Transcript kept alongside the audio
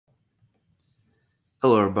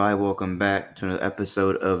Hello, everybody. Welcome back to another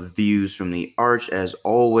episode of Views from the Arch. As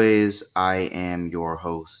always, I am your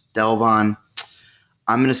host, Delvon.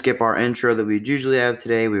 I'm going to skip our intro that we usually have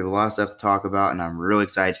today. We have a lot of stuff to talk about, and I'm really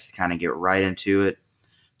excited to kind of get right into it.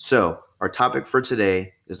 So, our topic for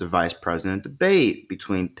today is the vice president debate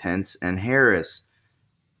between Pence and Harris.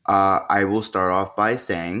 I will start off by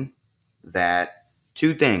saying that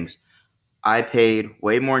two things. I paid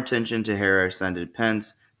way more attention to Harris than did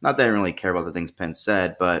Pence. Not that I didn't really care about the things Pence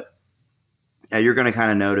said, but you're going to kind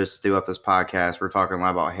of notice throughout this podcast, we're talking a lot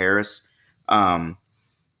about Harris. And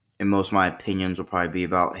most of my opinions will probably be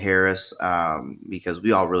about Harris because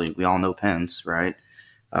we all know Pence, right?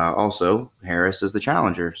 Also, Harris is the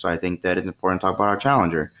challenger. So I think that it's important to talk about our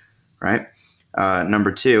challenger, right?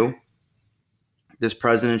 Number two, this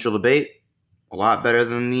presidential debate, a lot better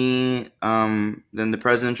than the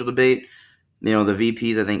presidential debate. You know, the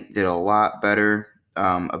VPs, I think, did a lot better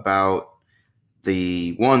about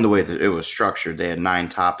the way that it was structured. They had 9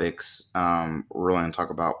 topics. We're going to talk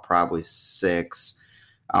about probably 6.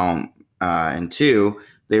 And 2,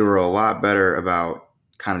 they were a lot better about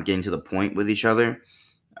kind of getting to the point with each other.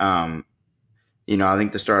 I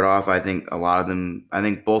think to start off, I think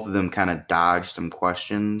both of them kind of dodged some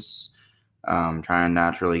questions, trying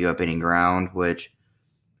not to really give up any ground, which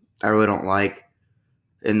I really don't like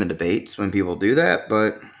in the debates when people do that,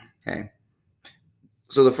 but hey.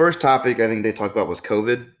 So the first topic I think they talked about was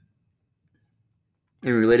COVID.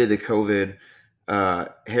 And related to COVID,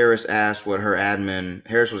 Harris was asked what her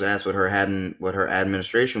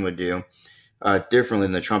administration would do differently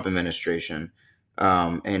than the Trump administration.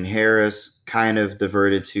 And Harris kind of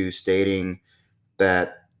diverted to stating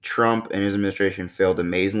that Trump and his administration failed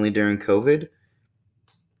amazingly during COVID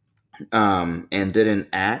and didn't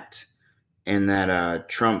act, and that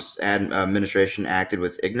Trump's administration acted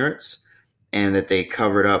with ignorance, and that they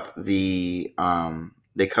covered up their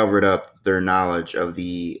knowledge of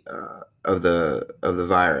the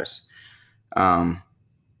virus. And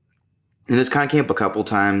this kind of came up a couple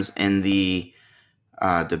times in the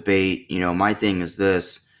debate. My thing is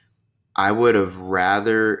this: I would have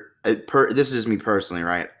rather. This is me personally,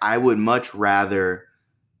 right? I would much rather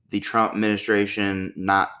the Trump administration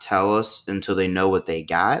not tell us until they know what they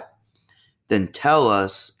got than tell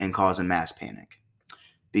us and cause a mass panic.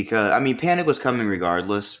 Because, panic was coming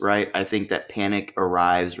regardless, right? I think that panic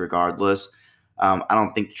arrives regardless. I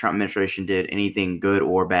don't think the Trump administration did anything good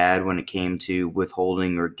or bad when it came to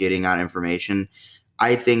withholding or getting out information.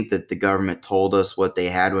 I think that the government told us what they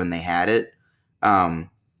had when they had it.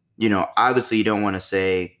 Obviously you don't want to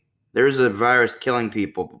say there's a virus killing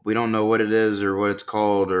people, but we don't know what it is or what it's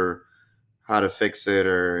called or how to fix it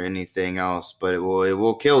or anything else, but it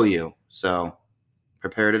will kill you. So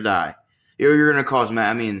prepare to die. You're going to cause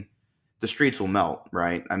the streets will melt,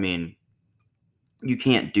 right? You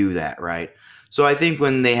can't do that, right? So I think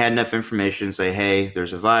when they had enough information, say, hey,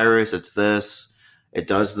 there's a virus, it's this, it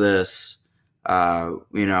does this,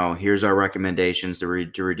 here's our recommendations to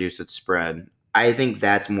reduce its spread. I think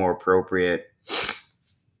that's more appropriate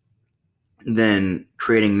than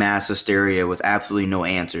creating mass hysteria with absolutely no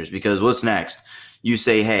answers. Because what's next? You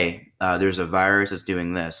say, hey, there's a virus that's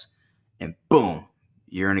doing this, and boom,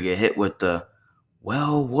 you're going to get hit with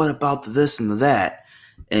well, what about this and that?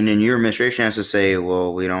 And then your administration has to say,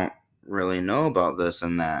 well, we don't really know about this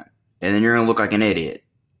and that. And then you're going to look like an idiot,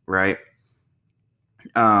 right?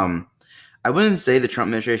 I wouldn't say the Trump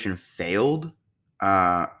administration failed.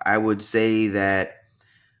 I would say that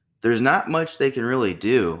there's not much they can really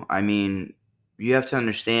do. You have to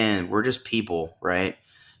understand, we're just people, right?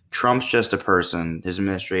 Trump's just a person. His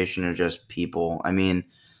administration are just people. And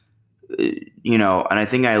I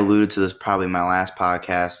think I alluded to this probably in my last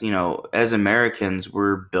podcast. As Americans,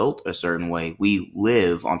 we're built a certain way. We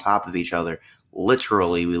live on top of each other.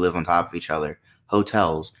 Literally, we live on top of each other.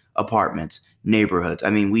 Hotels, apartments, neighborhoods.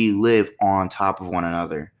 We live on top of one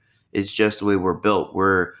another. It's just the way we're built.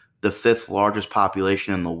 We're the 5th largest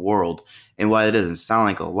population in the world. And while it doesn't sound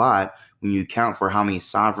like a lot, when you account for how many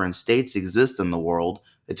sovereign states exist in the world,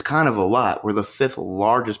 it's kind of a lot. We're the 5th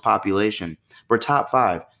largest population. We're top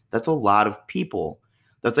 5. That's a lot of people.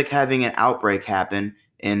 That's like having an outbreak happen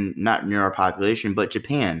in not near our population, but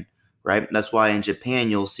Japan, right? That's why in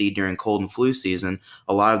Japan you'll see during cold and flu season,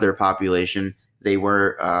 a lot of their population, they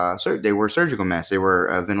were surgical masks, they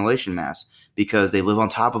were ventilation masks, because they live on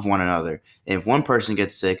top of one another. And if one person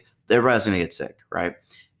gets sick, everybody's going to get sick, right?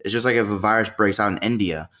 It's just like if a virus breaks out in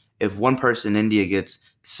India. If one person in India gets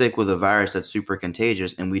sick with a virus that's super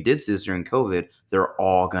contagious, and we did see this during COVID, they're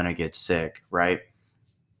all going to get sick, right?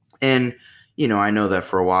 And, I know that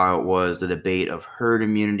for a while it was the debate of herd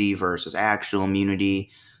immunity versus actual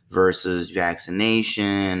immunity. versus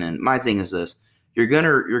vaccination. And my thing is this: you're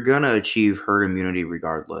gonna achieve herd immunity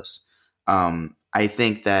regardless. I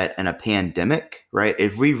think that in a pandemic, right?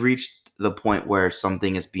 If we've reached the point where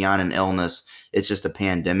something is beyond an illness, it's just a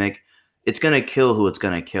pandemic. It's gonna kill who it's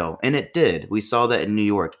gonna kill, and it did. We saw that in New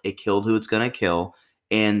York. It killed who it's gonna kill,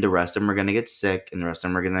 and the rest of them are gonna get sick, and the rest of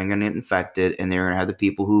them are gonna get infected, and they're gonna have the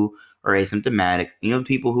people who are asymptomatic,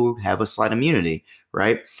 people who have a slight immunity,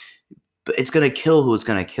 right? But it's going to kill who it's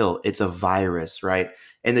going to kill. It's a virus, right?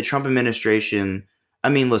 And the Trump administration, I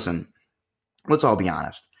mean, listen, let's all be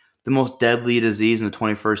honest. The most deadly disease in the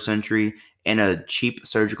 21st century and a cheap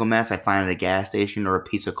surgical mask I find at a gas station or a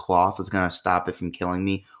piece of cloth that's going to stop it from killing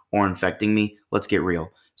me or infecting me, let's get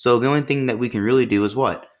real. So the only thing that we can really do is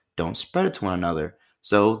what? Don't spread it to one another.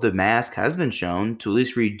 So the mask has been shown to at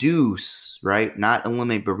least reduce, right? Not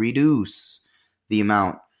eliminate, but reduce the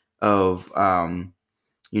amount of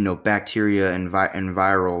bacteria and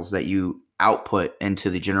virals that you output into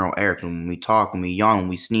the general air. When we talk, when we yawn, when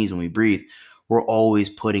we sneeze, when we breathe, we're always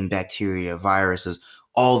putting bacteria, viruses,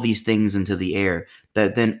 all these things into the air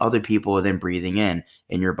that then other people are then breathing in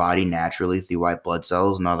your body naturally through white blood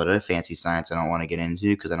cells and all that fancy science I don't want to get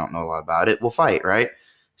into because I don't know a lot about it. We'll fight, right?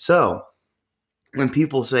 So when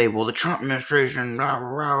people say, well, the Trump administration, rabble,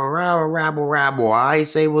 rabble, I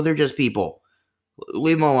say, well, they're just people.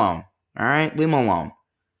 Leave them alone. All right? Leave them alone.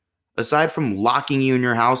 Aside from locking you in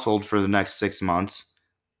your household for the next 6 months,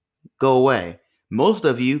 go away. Most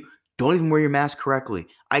of you don't even wear your mask correctly.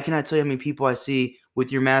 I cannot tell you how many people I see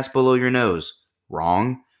with your mask below your nose.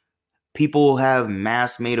 Wrong. People have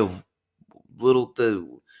masks made of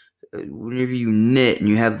whenever you knit and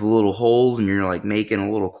you have the little holes and you're like making a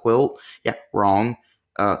little quilt. Yeah, wrong.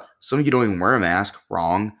 Some of you don't even wear a mask.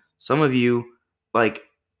 Wrong. Some of you, like,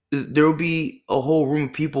 there will be a whole room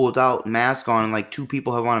of people without mask on and like 2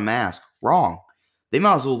 people have on a mask. Wrong. They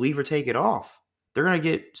might as well leave or take it off. They're going to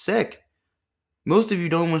get sick. Most of you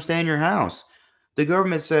don't want to stay in your house. The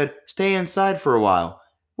government said, stay inside for a while.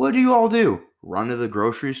 What do you all do? Run to the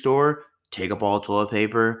grocery store, take up all the toilet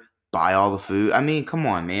paper, buy all the food. I mean, come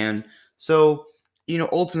on, man. So,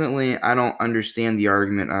 ultimately, I don't understand the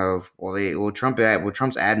argument of, Trump's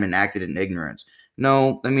admin acted in ignorance.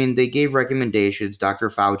 No, I mean, they gave recommendations. Dr.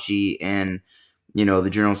 Fauci and, the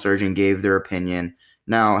general surgeon gave their opinion.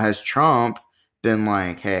 Now, has Trump been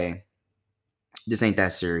like, hey, this ain't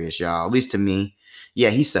that serious, y'all? At least to me.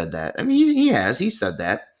 Yeah, he said that. I mean, he has. He said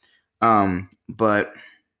that. But,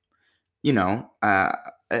 I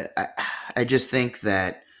just think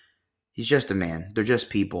that he's just a man. They're just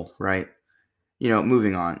people, right?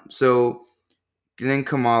 Moving on. So then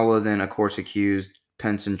Kamala then, of course, accused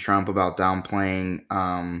Pence and Trump about downplaying,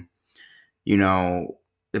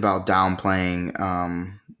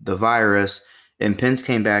 the virus. And Pence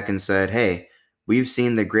came back and said, hey, we've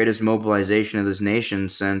seen the greatest mobilization of this nation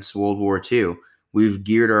since World War II. We've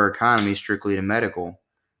geared our economy strictly to medical,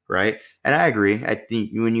 right? And I agree. I think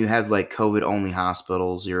when you have like COVID-only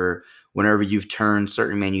hospitals or whenever you've turned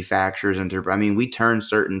certain manufacturers we turned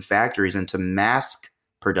certain factories into mask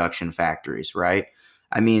production factories, right?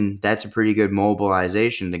 I mean, that's a pretty good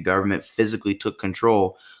mobilization. The government physically took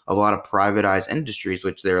control of a lot of privatized industries,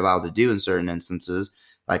 which they're allowed to do in certain instances,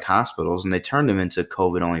 like hospitals, and they turned them into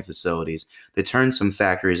COVID-only facilities. They turned some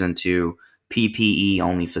factories into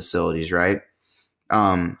PPE-only facilities, right?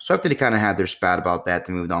 So after they kind of had their spat about that,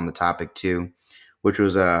 they moved on to topic 2, which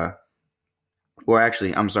was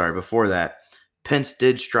before that, Pence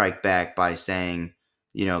did strike back by saying,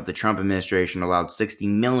 the Trump administration allowed 60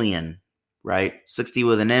 million, right? 60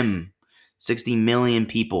 with an M, 60 million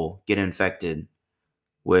people get infected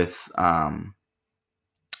with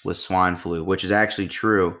swine flu, which is actually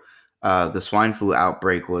true. The swine flu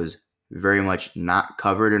outbreak was very much not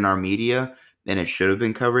covered in our media, and it should have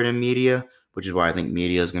been covered in media, which is why I think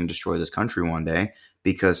media is going to destroy this country one day,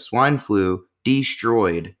 because swine flu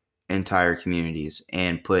destroyed entire communities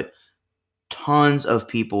and put tons of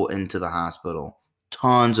people into the hospital.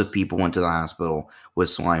 Tons of people went to the hospital with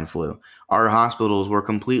swine flu. Our hospitals were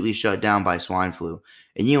completely shut down by swine flu.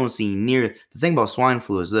 And you don't see the thing about swine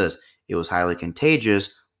flu is this: it was highly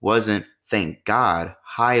contagious, wasn't, thank God,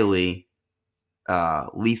 highly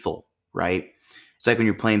lethal, right? It's like when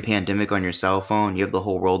you're playing Pandemic on your cell phone, you have the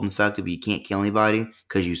whole world infected, but you can't kill anybody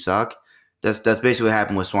because you suck. That's basically what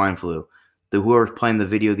happened with swine flu. Whoever playing the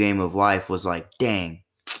video game of life was like, dang,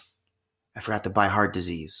 I forgot to buy heart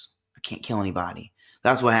disease. I can't kill anybody.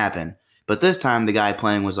 That's what happened. But this time, the guy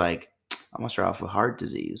playing was like, I'm going to start off with heart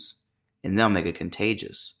disease, and they'll make it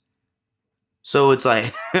contagious. So it's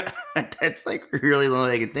like, that's like really the only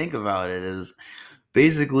way I can think about it is,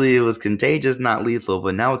 Basically, it was contagious, not lethal,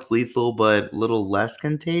 but now it's lethal, but a little less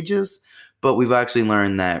contagious. But we've actually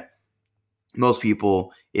learned that most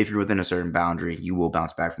people, if you're within a certain boundary, you will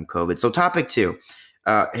bounce back from COVID. So, topic two,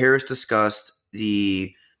 Harris discussed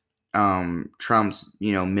the Trump's,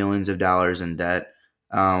 millions of dollars in debt.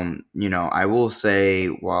 I will say,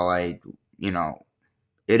 while it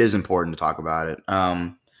is important to talk about it.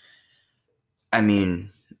 I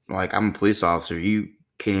mean, like, I'm a police officer. You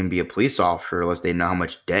can't even be a police officer unless they know how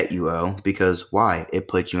much debt you owe. Because why? It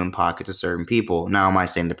puts you in pockets of certain people. Now, am I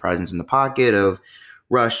saying the president's in the pocket of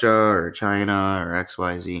Russia or China or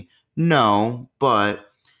XYZ? No, but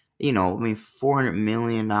 $400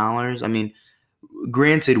 million. I mean,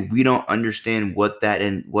 granted, we don't understand what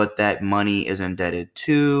that money is indebted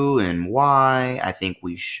to and why. I think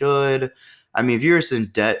we should. I mean, if you're in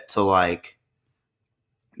debt to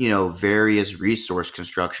various resource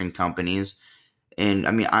construction companies, and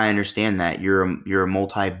I mean, I understand that you're a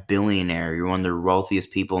multi-billionaire. You're one of the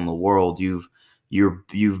wealthiest people in the world. You've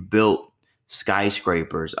built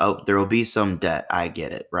skyscrapers. Oh, there will be some debt. I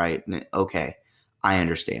get it, right? Okay, I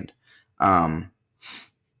understand. Um,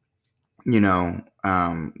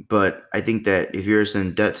 but I think that if you're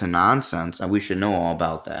in debt to nonsense, we should know all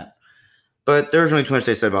about that. But there's only too much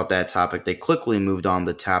they said about that topic. They quickly moved on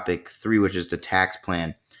to topic three, which is the tax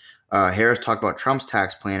plan. Harris talked about Trump's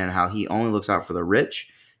tax plan and how he only looks out for the rich,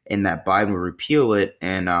 and that Biden would repeal it,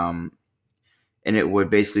 and it would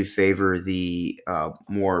basically favor the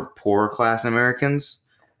more poor class Americans.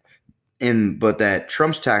 But that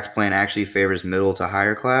Trump's tax plan actually favors middle to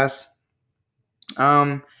higher class.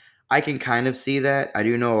 I can kind of see that. I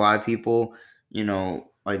do know a lot of people,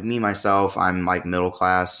 like me myself, I'm like middle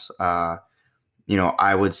class. I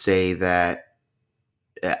would say that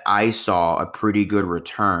I saw a pretty good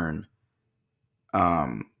return,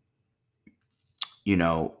 um,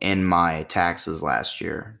 in my taxes last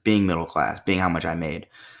year, being middle class, being how much I made.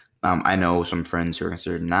 I know some friends who are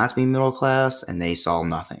considered not to be middle class, and they saw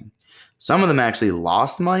nothing. Some of them actually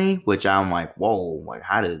lost money, which I'm like, whoa, like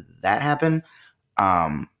how did that happen?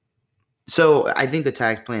 So I think the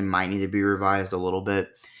tax plan might need to be revised a little bit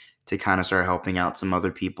to kind of start helping out some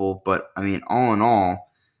other people. But I mean, all in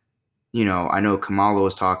all, I know Kamala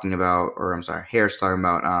was talking about, or I'm sorry, Harris talking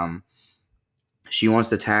about, she wants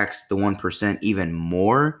to tax the 1% even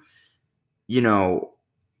more. I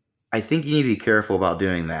think you need to be careful about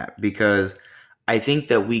doing that because I think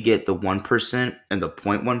that we get the 1% and the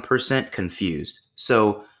 0.1% confused.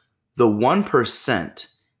 So the 1%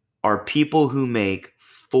 are people who make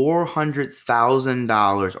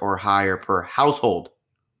 $400,000 or higher per household.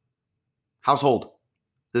 Household.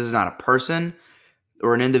 This is not a person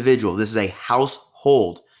or an individual. This is a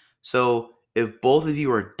household. So if both of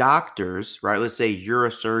you are doctors, right? Let's say you're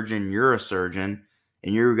a surgeon,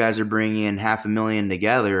 and you guys are bringing in $500,000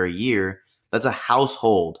 together a year. That's a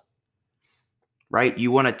household, right?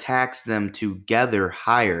 You want to tax them together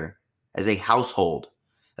higher as a household.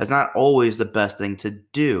 That's not always the best thing to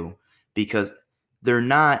do because they're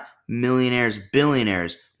not millionaires,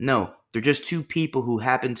 billionaires. No, they're just two people who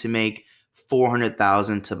happen to make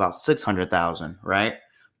 400,000 to about 600,000, right?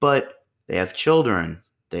 But they have children,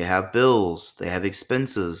 they have bills, they have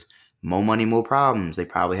expenses, more money, more problems. They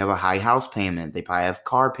probably have a high house payment. They probably have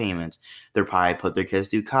car payments. They're probably put their kids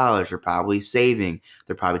through college. They're probably saving.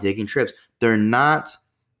 They're probably taking trips. They're not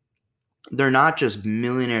just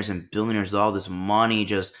millionaires and billionaires with all this money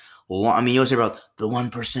just I mean, you always hear about the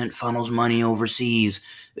 1% funnels money overseas.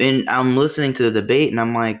 And I'm listening to the debate and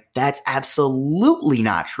I'm like, that's absolutely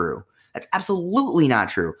not true. That's absolutely not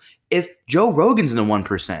true. If Joe Rogan's in the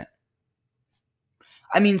 1%,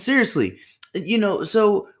 I mean, seriously,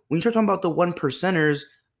 so when you start talking about the 1%ers,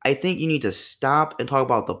 I think you need to stop and talk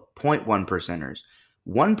about the 0.1 percenters.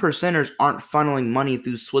 1%ers aren't funneling money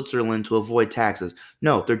through Switzerland to avoid taxes.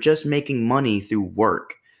 No, they're just making money through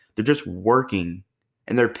work. They're just working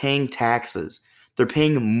and they're paying taxes. They're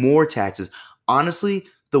paying more taxes. Honestly,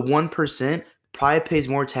 the 1% probably pays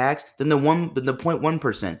more tax than the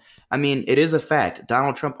 0.1%. I mean, it is a fact.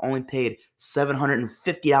 Donald Trump only paid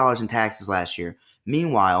 $750 in taxes last year.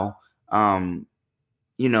 Meanwhile, like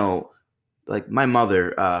my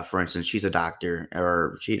mother, for instance, she's a doctor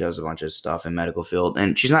or she does a bunch of stuff in medical field,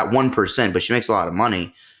 and she's not 1%, but she makes a lot of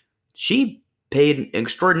money. She paid an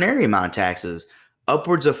extraordinary amount of taxes,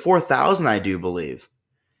 upwards of 4,000, I do believe.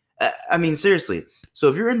 I mean, seriously. So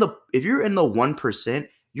if you're in the 1%,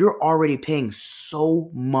 you're already paying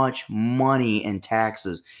so much money in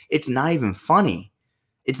taxes. It's not even funny.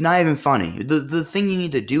 It's not even funny. The thing you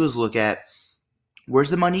need to do is look at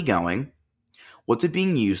where's the money going, what's it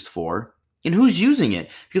being used for, and who's using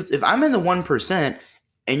it. Because if I'm in the 1%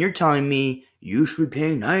 and you're telling me you should be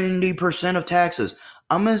paying 90% of taxes.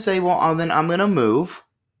 I'm going to say, well, then I'm going to move,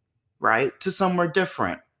 right, to somewhere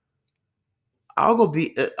different. I'll go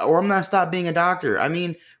be, or I'm gonna stop being a doctor. I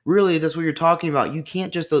mean, really, that's what you're talking about. You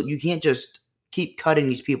can't just keep cutting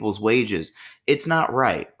these people's wages. It's not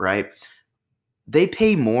right, right? They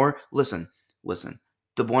pay more. Listen.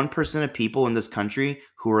 The 1% of people in this country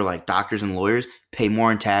who are like doctors and lawyers pay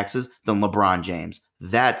more in taxes than LeBron James.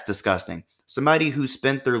 That's disgusting. Somebody who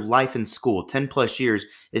spent their life in school, 10 plus years,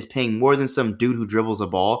 is paying more than some dude who dribbles a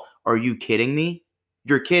ball. Are you kidding me?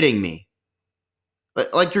 You're kidding me.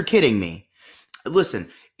 Like you're kidding me. Listen,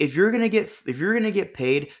 if you're gonna get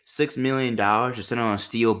paid $6 million to sit on a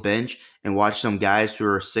steel bench and watch some guys who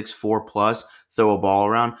are 6'4" plus throw a ball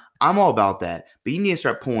around, I'm all about that. But you need to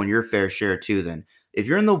start pulling your fair share too. Then, if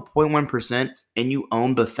you're in the 0.1% and you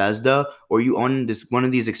own Bethesda or you own one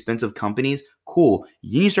of these expensive companies, cool.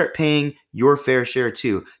 You need to start paying your fair share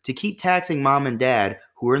too. To keep taxing mom and dad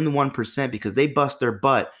who are in the 1% because they bust their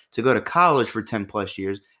butt to go to college for 10 plus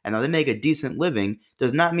years and now they make a decent living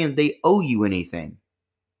does not mean they owe you anything.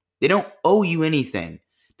 They don't owe you anything.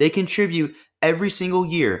 They contribute every single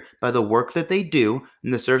year by the work that they do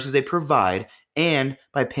and the services they provide and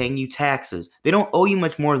by paying you taxes. They don't owe you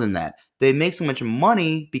much more than that. They make so much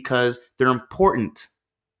money because they're important.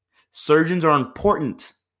 Surgeons are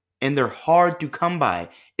important and they're hard to come by.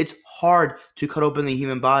 It's hard to cut open the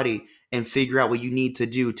human body and figure out what you need to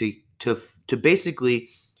do to basically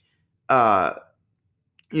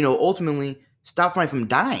ultimately stop somebody from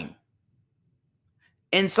dying.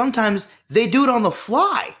 And sometimes they do it on the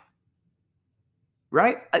fly,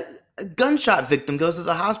 right? A gunshot victim goes to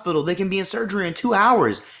the hospital. They can be in surgery in 2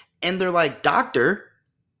 hours. And they're like, doctor,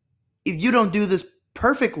 if you don't do this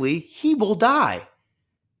perfectly, he will die.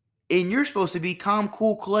 And you're supposed to be calm,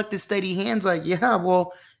 cool, collected, steady hands like, yeah,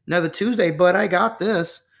 well, another Tuesday, bud, I got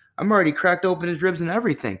this. I'm already cracked open his ribs and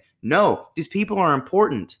everything. No, these people are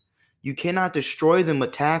important. You cannot destroy them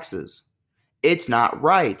with taxes. It's not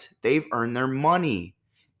right. They've earned their money.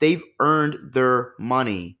 They've earned their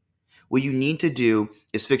money. What you need to do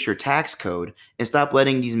is fix your tax code and stop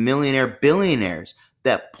letting these millionaire billionaires,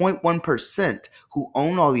 that 0.1% who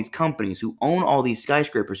own all these companies, who own all these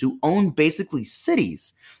skyscrapers, who own basically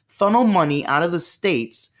cities, funnel money out of the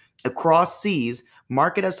states across seas,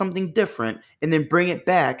 mark it as something different, and then bring it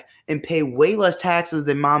back and pay way less taxes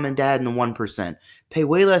than mom and dad in the 1%. Pay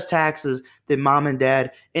way less taxes than mom and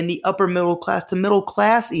dad in the upper middle class to middle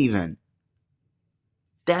class even.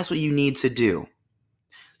 That's what you need to do.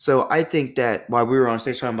 So I think that while we were on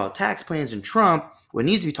stage talking about tax plans and Trump, what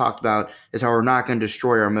needs to be talked about is how we're not going to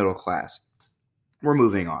destroy our middle class. We're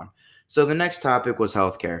moving on. So the next topic was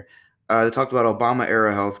healthcare. They talked about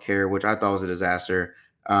Obama-era healthcare, which I thought was a disaster,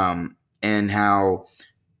 and how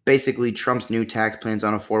basically Trump's new tax plan is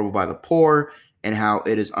unaffordable by the poor, and how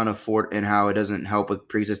it is and how it doesn't help with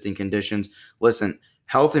pre-existing conditions. Listen,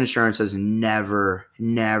 health insurance has never,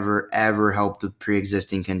 ever helped with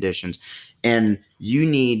pre-existing conditions. And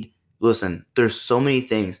there's so many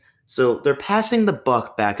things. So they're passing the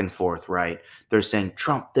buck back and forth, right? They're saying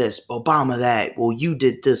Trump this, Obama that. Well, you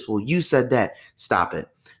did this. Well, you said that. Stop it.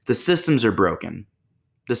 The systems are broken.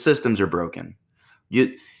 The systems are broken.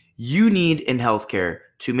 You need in healthcare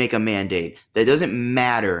to make a mandate that doesn't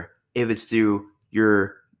matter if it's through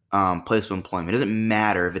your place of employment. It doesn't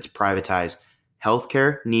matter if it's privatized.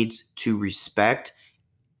 Healthcare needs to respect,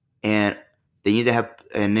 and they need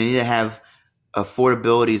to have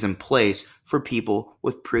affordabilities in place for people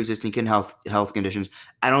with pre-existing health conditions.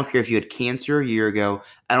 I don't care if you had cancer a year ago.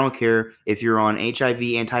 I don't care if you're on HIV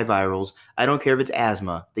antivirals. I don't care if it's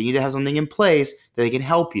asthma. They need to have something in place that they can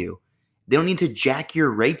help you. They don't need to jack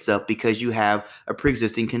your rates up because you have a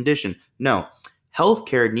pre-existing condition. No,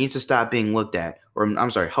 healthcare needs to stop being looked at,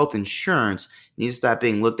 health insurance needs to stop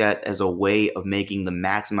being looked at as a way of making the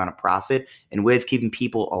max amount of profit and a way of keeping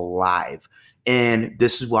people alive. And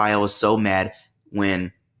this is why I was so mad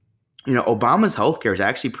when, Obama's healthcare is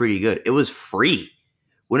actually pretty good. It was free.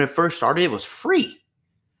 When it first started, it was free.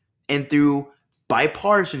 And through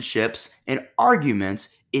bipartisanships and arguments,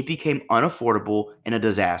 it became unaffordable and a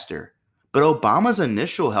disaster. But Obama's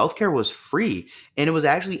initial healthcare was free, and it was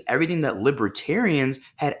actually everything that libertarians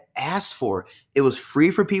had asked for. It was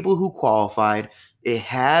free for people who qualified. It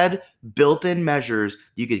had built-in measures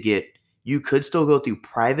you could get. You could still go through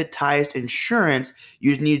privatized insurance.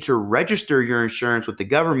 You just need to register your insurance with the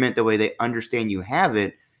government. That way they understand you have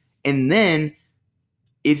it. And then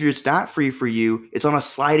if it's not free for you, it's on a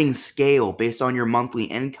sliding scale based on your monthly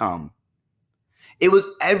income. It was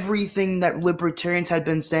everything that libertarians had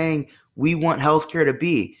been saying we want healthcare to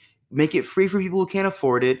be. Make it free for people who can't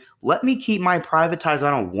afford it. Let me keep my privatized. I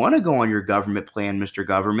don't want to go on your government plan, Mr.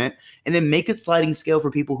 Government, and then make it sliding scale for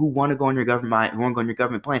people who want to go on your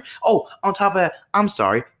government, plan. Oh, on top of that, I'm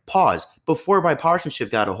sorry. Pause. Before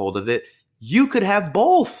bipartisanship got a hold of it, you could have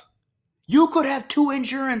both. You could have two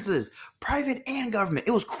insurances, private and government.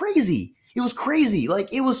 It was crazy. It was crazy.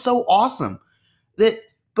 Like, it was so awesome that,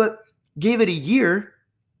 but gave it a year,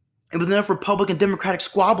 and with enough Republican Democratic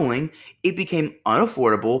squabbling, it became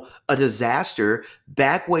unaffordable, a disaster,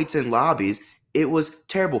 backweights in lobbies. It was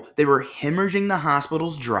terrible. They were hemorrhaging the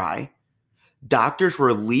hospitals dry. Doctors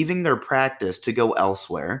were leaving their practice to go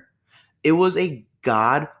elsewhere. It was a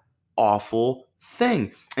god awful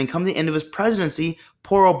thing. And come the end of his presidency,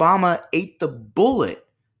 poor Obama ate the bullet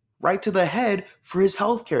right to the head for his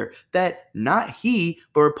health care that not he,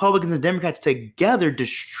 but Republicans and Democrats together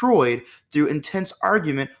destroyed through intense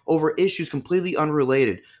argument over issues completely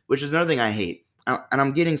unrelated, which is another thing I hate. And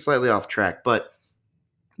I'm getting slightly off track, but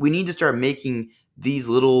we need to start making these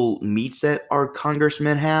little meets that our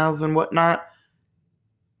congressmen have and whatnot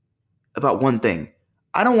about one thing.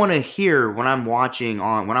 I don't want to hear when I'm watching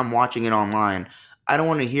it online. I don't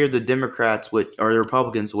want to hear the Democrats or the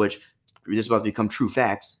Republicans, which are just about to become true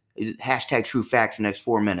facts. Hashtag true facts for the next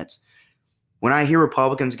 4 minutes. When I hear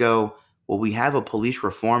Republicans go, well, we have a police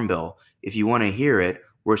reform bill. If you want to hear it,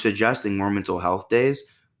 we're suggesting more mental health days,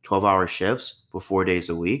 12-hour shifts with 4 days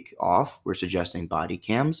a week off. We're suggesting body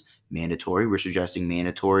cams, mandatory. We're suggesting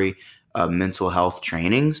mandatory mental health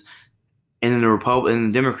trainings. And then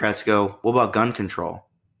the Democrats go, what about gun control?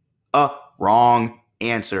 Wrong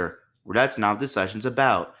answer. That's not what this session's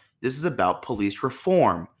about. This is about police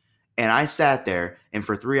reform. And I sat there and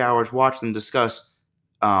for 3 hours watched them discuss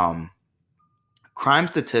crime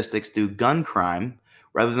statistics through gun crime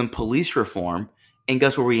rather than police reform. And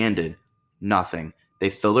guess where we ended? Nothing. They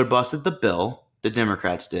filler busted the bill. The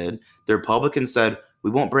Democrats did. The Republicans said, we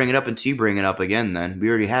won't bring it up until you bring it up again then. We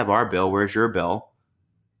already have our bill. Where's your bill?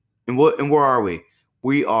 And where are we?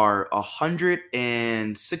 We are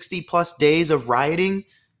 160 plus days of rioting.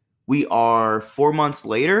 We are 4 months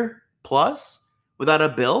later plus without a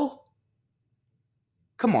bill.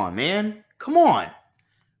 Come on, man. Come on.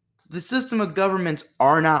 The system of governments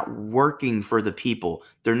are not working for the people.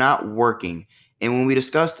 They're not working. And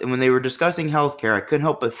when they were discussing healthcare, I couldn't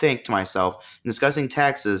help but think to myself, in discussing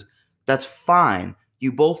taxes, that's fine.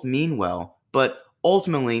 You both mean well, but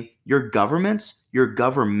ultimately, your government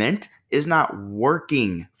is not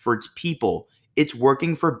working for its people. It's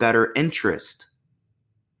working for better interest.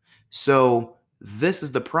 So this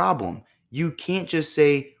is the problem. You can't just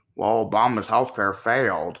say, well, Obama's healthcare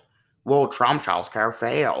failed. Well, Trump's healthcare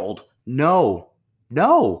failed. No.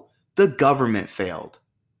 The government failed.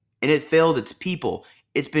 And it failed its people.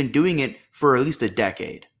 It's been doing it for at least a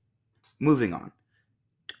decade. Moving on.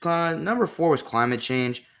 Number 4 was climate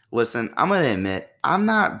change. Listen, I'm going to admit, I'm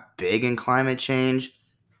not big in climate change.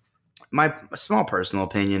 My small personal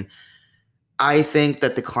opinion, I think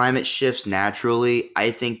that the climate shifts naturally.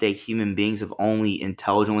 I think that human beings have only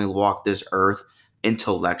intelligently walked this earth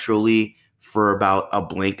intellectually for about a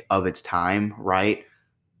blink of its time, right?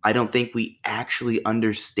 I don't think we actually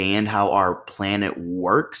understand how our planet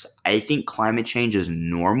works. I think climate change is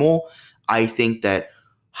normal. I think that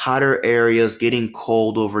hotter areas getting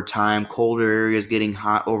cold over time, colder areas getting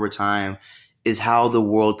hot over time is how the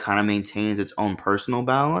world kind of maintains its own personal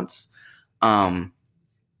balance.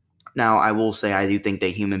 Now, I will say I do think that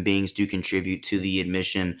human beings do contribute to the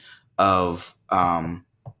emission of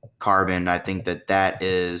carbon. I think that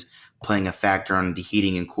is playing a factor on the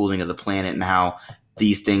heating and cooling of the planet and how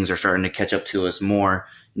these things are starting to catch up to us more.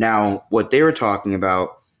 Now, what they were talking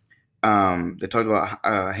about, they talked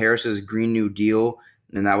about Harris's Green New Deal,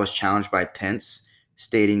 and that was challenged by Pence,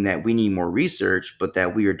 stating that we need more research, but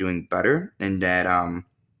that we are doing better, and that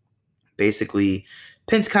basically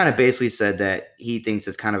Pence kind of basically said that he thinks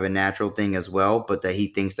it's kind of a natural thing as well, but that he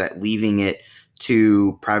thinks that leaving it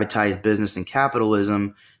to privatize business and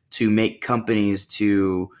capitalism to make companies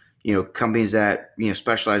that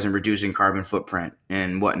specialize in reducing carbon footprint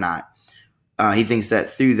and whatnot. He thinks that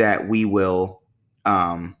through that we will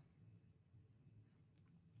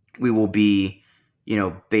be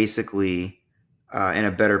basically in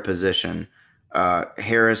a better position.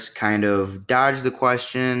 Harris kind of dodged the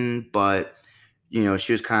question, but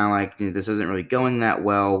she was kind of like, this isn't really going that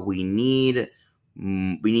well. We need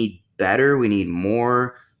better. We need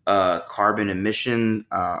more carbon emission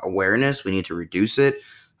awareness. We need to reduce it.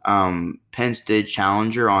 Pence did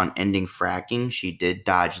challenge her on ending fracking. She did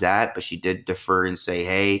dodge that, but she did defer and say,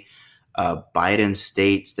 hey, Biden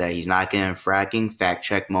states that he's not getting fracking. Fact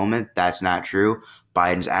check moment. That's not true.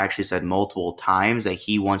 Biden's actually said multiple times that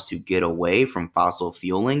he wants to get away from fossil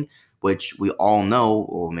fueling, which we all know,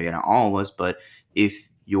 or maybe not all of us, but if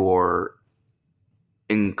you're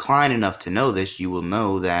inclined enough to know this, you will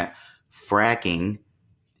know that fracking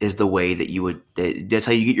is the way that that's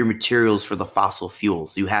how you get your materials for the fossil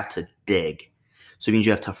fuels. You have to dig. So it means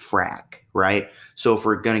you have to frack, right? So if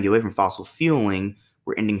we're going to get away from fossil fueling,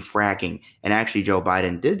 we're ending fracking. And actually, Joe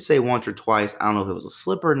Biden did say once or twice, I don't know if it was a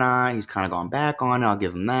slip or not. He's kind of gone back on it. I'll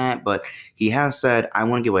give him that. But he has said, I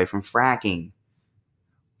want to get away from fracking.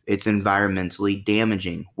 It's environmentally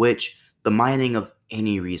damaging, which the mining of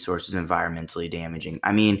any resource is environmentally damaging.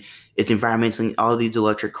 I mean, it's environmentally, all these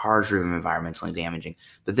electric cars are environmentally damaging.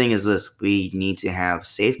 The thing is this, we need to have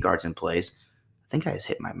safeguards in place. I think I just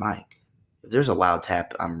hit my mic. If there's a loud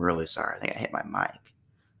tap, I'm really sorry. I think I hit my mic.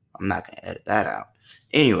 I'm not going to edit that out.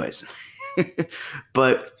 Anyways,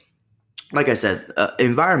 but like I said,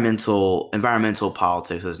 environmental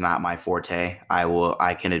politics is not my forte.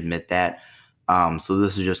 I can admit that. So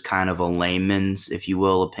this is just kind of a layman's, if you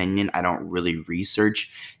will, opinion. I don't really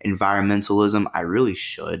research environmentalism. I really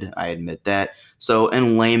should. I admit that. So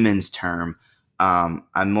in layman's term,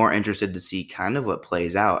 I'm more interested to see kind of what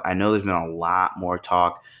plays out. I know there's been a lot more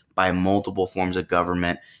talk by multiple forms of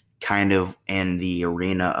government kind of in the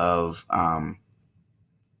arena of,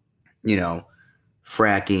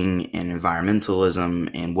 fracking and environmentalism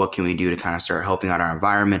and what can we do to kind of start helping out our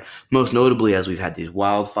environment, most notably as we've had these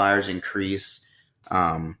wildfires increase.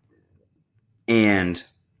 And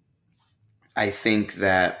I think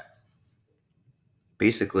that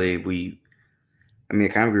basically I kind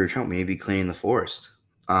of agree with Trump. We need to be cleaning the forest.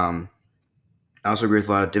 I also agree with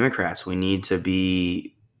a lot of Democrats. We need to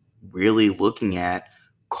be really looking at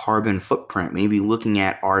carbon footprint, maybe looking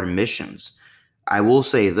at our emissions. I will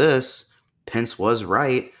say this, Pence was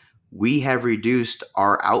right. We have reduced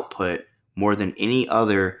our output more than any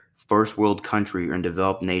other first world country or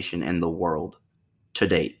developed nation in the world to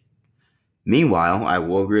date. Meanwhile, I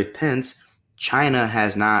will agree with Pence, China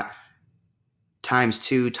has not times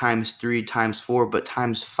 2, times 3, times 4, but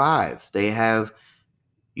times 5. They have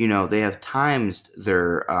times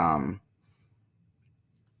their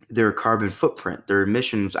carbon footprint, their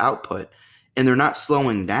emissions output, and they're not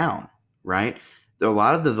slowing down, right? A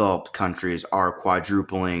lot of developed countries are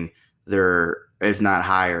quadrupling their, if not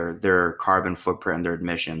higher, their carbon footprint and their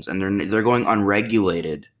emissions, and they're going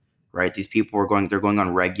unregulated, right? These people they're going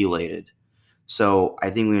unregulated. So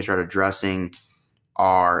I think we need to start addressing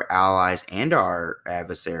our allies and our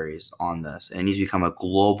adversaries on this, and it needs to become a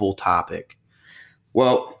global topic.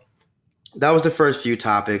 Well, that was the first few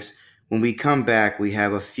topics. When we come back, we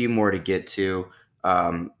have a few more to get to,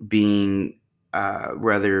 being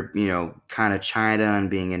rather, kind of China and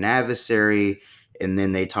being an adversary. And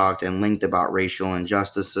then they talked and linked about racial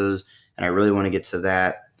injustices. And I really want to get to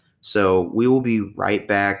that. So we will be right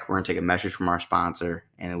back. We're going to take a message from our sponsor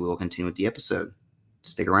and then we will continue with the episode.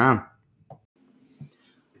 Stick around.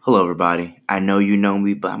 Hello, everybody. I know you know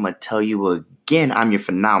me, but I'm going to tell you again, I'm your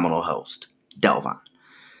phenomenal host, Delvon.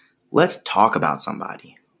 Let's talk about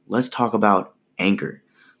somebody. Let's talk about Anchor.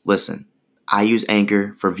 Listen, I use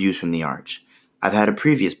Anchor for Views from the Arch. I've had a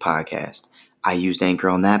previous podcast. I used Anchor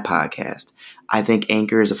on that podcast. I think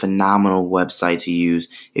Anchor is a phenomenal website to use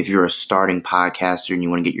if you're a starting podcaster and you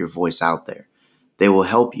want to get your voice out there. They will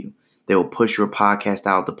help you. They will push your podcast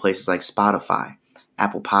out to places like Spotify,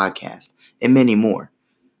 Apple Podcast, and many more.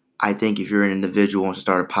 I think if you're an individual who wants to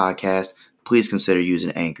start a podcast, please consider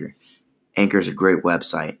using Anchor. Anchor is a great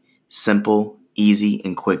website. Simple, easy,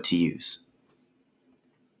 and quick to use.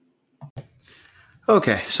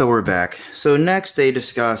 Okay, so we're back. So next they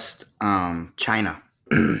discussed China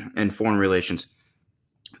and foreign relations.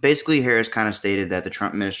 Basically, Harris kind of stated that the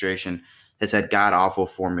Trump administration has had god-awful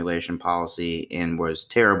foreign relation policy and was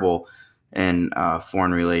terrible in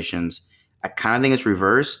foreign relations. I kind of think it's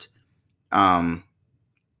reversed. I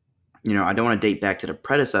don't want to date back to the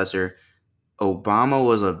predecessor. Obama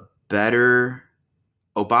was a better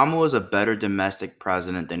domestic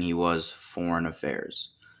president than he was foreign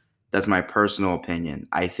affairs. That's my personal opinion.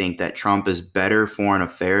 I think that Trump is better foreign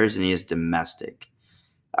affairs than he is domestic.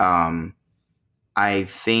 I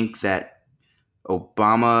think that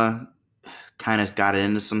Obama kind of got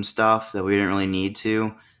into some stuff that we didn't really need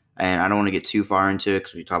to. And I don't want to get too far into it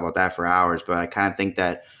because we talk about that for hours. But I kind of think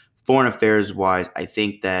that foreign affairs wise, I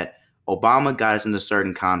think that Obama got us into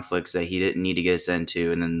certain conflicts that he didn't need to get us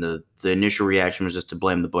into. And then the initial reaction was just to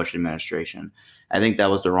blame the Bush administration. I think that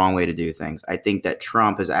was the wrong way to do things. I think that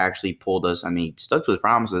Trump has actually pulled us, he stuck to his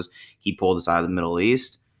promises. He pulled us out of the Middle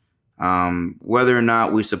East. Whether or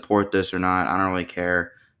not we support this or not, I don't really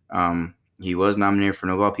care. He was nominated for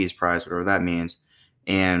Nobel Peace Prize, whatever that means.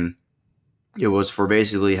 And it was for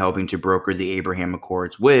basically helping to broker the Abraham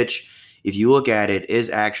Accords, which, if you look at it, is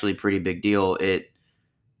actually a pretty big deal.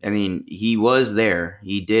 I mean, he was there.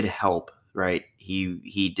 He did help, right?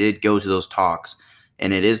 He did go to those talks,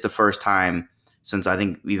 and it is the first time since I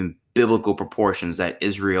think even biblical proportions that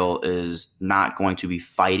Israel is not going to be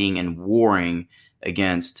fighting and warring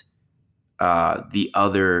against the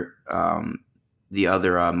other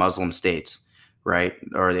Muslim states, right,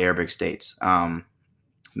 or the Arabic states.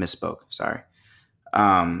 Misspoke. Sorry.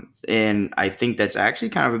 And I think that's actually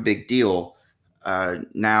kind of a big deal.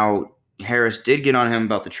 Now, Harris did get on him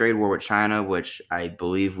about the trade war with China, which I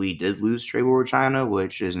believe we did lose trade war with China,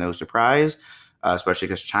 which is no surprise, especially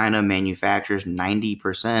because China manufactures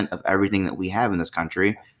 90% of everything that we have in this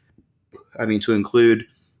country. I mean, to include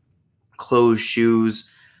clothes, shoes,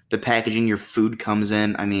 the packaging your food comes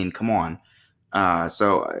in. I mean, come on.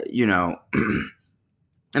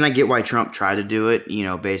 And I get why Trump tried to do it.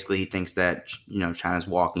 Basically he thinks that, China's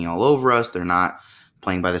walking all over us. They're not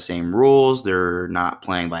playing by the same rules. They're not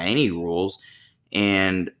playing by any rules.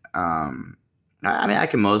 And I mean, I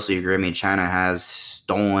can mostly agree. I mean, China has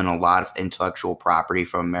stolen a lot of intellectual property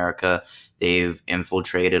from America. They've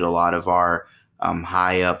infiltrated a lot of our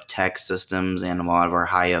high up tech systems and a lot of our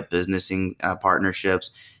high up businessing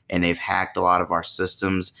partnerships, and they've hacked a lot of our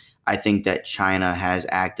systems. I think that China has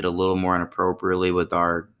acted a little more inappropriately with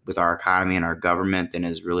our economy and our government than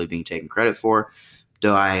is really being taken credit for.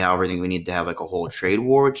 Do I, however, think we need to have like a whole trade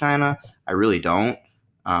war with China? I really don't.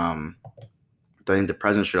 Do I think the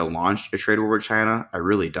president should have launched a trade war with China? I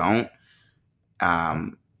really don't.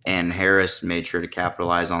 And Harris made sure to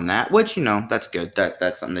capitalize on that, which, that's good.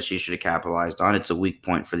 That's something that she should have capitalized on. It's a weak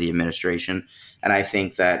point for the administration. And I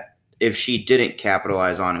think that if she didn't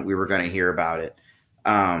capitalize on it, we were going to hear about it.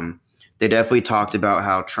 They definitely talked about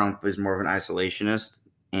how Trump is more of an isolationist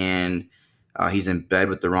and he's in bed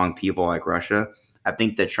with the wrong people like Russia. I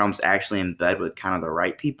think that Trump's actually in bed with kind of the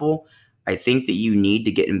right people. I think that you need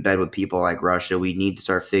to get in bed with people like Russia. We need to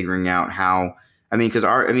start figuring out how. Because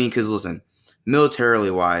listen,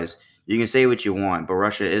 militarily wise, you can say what you want, but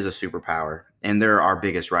Russia is a superpower, and they're our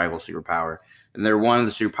biggest rival superpower, and they're one of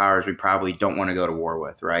the superpowers we probably don't want to go to war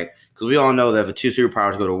with, right? Because we all know that if the two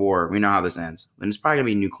superpowers go to war, we know how this ends, and it's probably going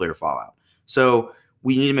to be nuclear fallout. So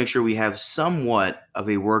we need to make sure we have somewhat of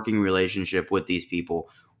a working relationship with these people,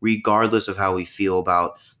 regardless of how we feel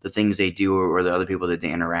about the things they do or the other people that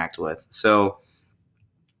they interact with. So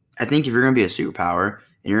I think if you're going to be a superpower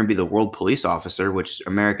and you're going to be the world police officer, which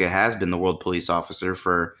America has been the world police officer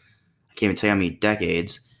for, I can't even tell you how many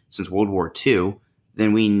decades, since World War II,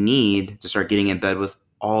 then we need to start getting in bed with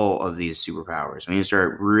all of these superpowers. We need to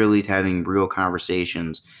start really having real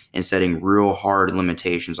conversations and setting real hard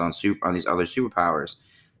limitations on these other superpowers.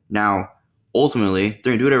 Now, ultimately,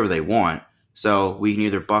 they're going to do whatever they want. So we can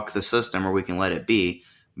either buck the system or we can let it be.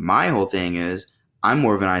 My whole thing is I'm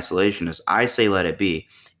more of an isolationist. I say let it be.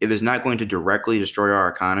 If it's not going to directly destroy our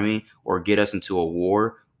economy or get us into a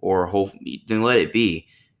war then let it be.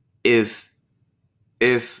 If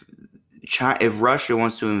Russia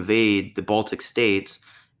wants to invade the Baltic states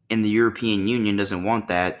and the European Union doesn't want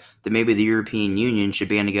that, then maybe the European Union should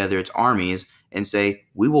band together its armies and say,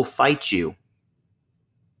 we will fight you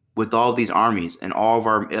with all of these armies and all of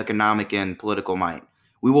our economic and political might.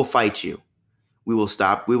 We will fight you. We will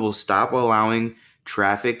stop allowing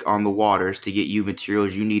traffic on the waters to get you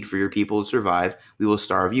materials you need for your people to survive. We will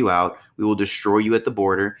starve you out. We will destroy you at the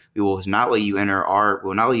border. We will not let you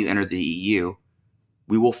enter the EU.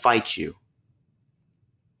 We will fight you.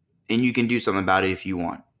 And you can do something about it if you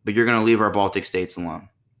want. But you're going to leave our Baltic states alone.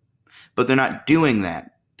 But they're not doing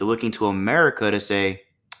that. They're looking to America to say,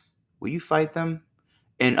 will you fight them?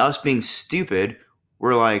 And us being stupid,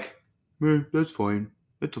 we're like, that's fine.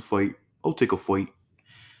 It's a fight. I'll take a fight.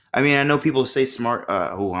 I mean, I know people say smart. I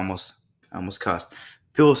almost cussed.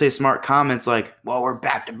 People say smart comments like, well, we're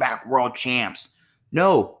back-to-back world champs.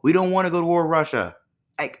 No, we don't want to go to war with Russia.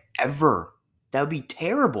 Like, ever. That would be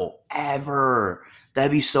terrible. Ever.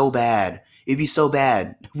 That'd be so bad. It'd be so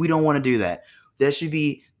bad. We don't want to do that. That should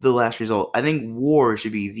be the last result. I think war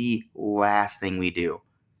should be the last thing we do.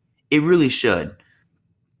 It really should.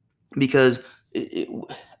 Because,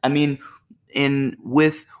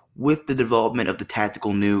 with the development of the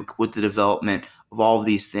tactical nuke, with the development of all of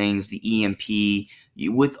these things, the EMP,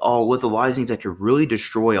 with a lot of things that could really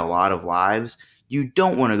destroy a lot of lives, you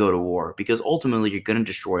don't want to go to war because ultimately you're going to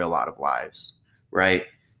destroy a lot of lives, right?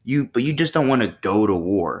 But you just don't want to go to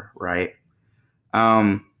war, right?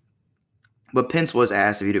 But Pence was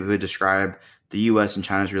asked if he would describe the U.S. and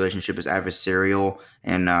China's relationship as adversarial,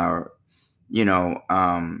 and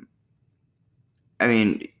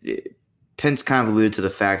Pence kind of alluded to the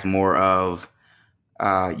fact more of,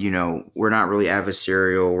 we're not really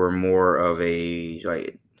adversarial. We're more of a,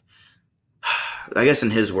 like, I guess in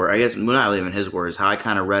his word, I guess, well, not even his words, how I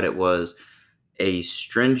kind of read it was a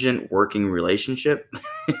stringent working relationship,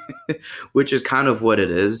 which is kind of what it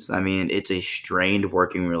is. I mean, it's a strained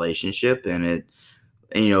working relationship, and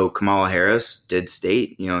Kamala Harris did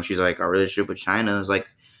state, she's like, our relationship with China is like,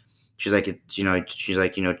 to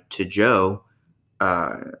Joe,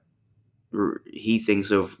 uh, he thinks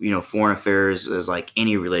of, foreign affairs as like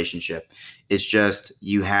any relationship. It's just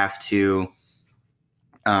you have to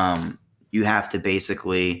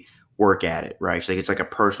basically work at it, right? So it's like a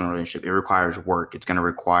personal relationship. It requires work. It's going to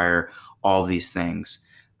require all these things.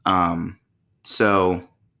 So,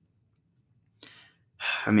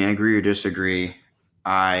 I mean, I agree or disagree.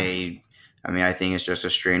 I think it's just a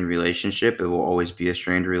strained relationship. It will always be a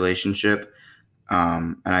strained relationship.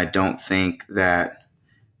 And I don't think that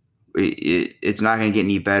it's not going to get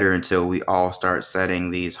any better until we all start setting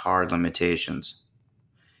these hard limitations.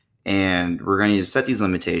 And we're going to need to set these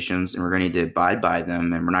limitations, and we're going to need to abide by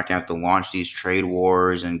them. And we're not going to have to launch these trade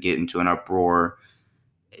wars and get into an uproar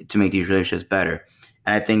to make these relationships better.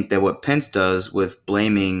 And I think that what Pence does with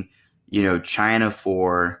blaming, China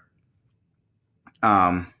for,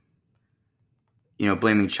 blaming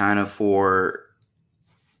China for,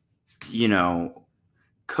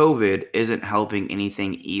 COVID isn't helping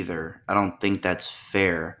anything either. I don't think that's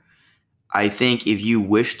fair. I think if you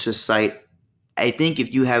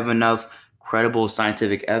have enough credible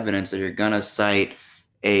scientific evidence that you're going to cite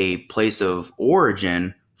a place of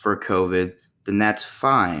origin for COVID, then that's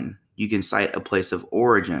fine. You can cite a place of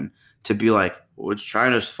origin. To be like, well, it's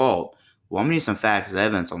China's fault. Well, I'm going to need some facts and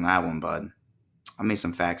evidence on that one, bud. I'm going to need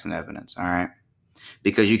some facts and evidence, all right?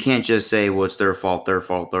 Because you can't just say, well, it's their fault, their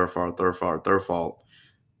fault, their fault, their fault, their fault.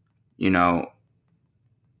 You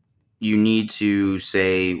need to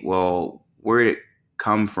say, well, where did it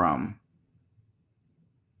come from?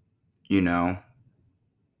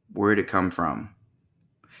 Where did it come from?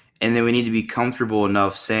 And then we need to be comfortable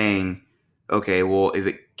enough saying, okay, well, if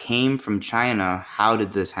it came from China, how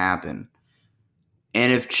did this happen?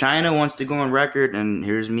 And if China wants to go on record, and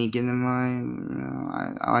here's me getting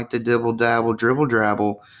my, I like to dribble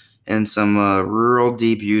drabble in some rural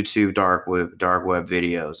deep YouTube dark web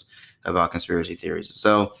videos about conspiracy theories.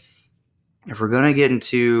 So if we're going to get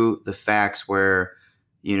into the facts where,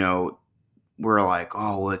 we're like,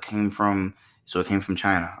 oh, well, it came from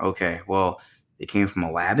China. Okay, well, it came from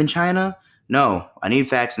a lab in China? No, I need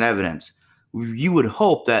facts and evidence. You would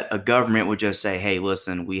hope that a government would just say, hey,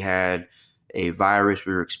 listen, we had a virus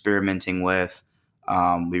we were experimenting with.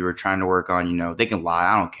 We were trying to work on, they can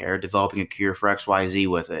lie, I don't care, developing a cure for XYZ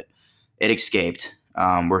with it. It escaped.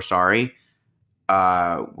 We're sorry.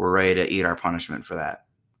 We're ready to eat our punishment for that.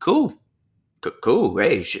 Cool.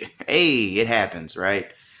 Hey, it happens,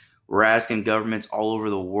 right? We're asking governments all over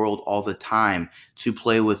the world all the time to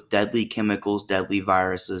play with deadly chemicals, deadly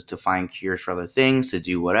viruses, to find cures for other things, to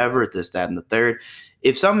do whatever, this, that, and the third.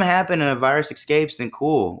 If something happened and a virus escapes, then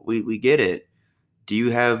cool. We get it. Do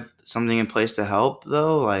you have something in place to help,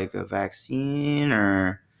 though, like a vaccine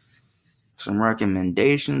or some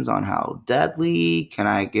recommendations on how deadly? Can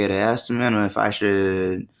I get an estimate on if I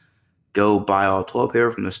should go buy all toilet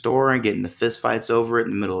paper from the store and get in the fist fights over it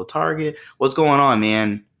in the middle of Target? What's going on,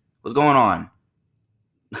 man? What's going on?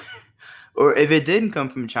 Or if it didn't come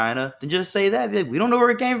from China, then just say that. We don't know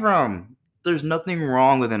where it came from. There's nothing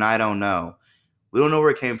wrong with an I don't know. We don't know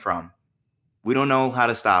where it came from. We don't know how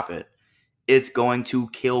to stop it. It's going to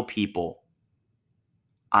kill people.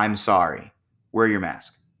 I'm sorry. Wear your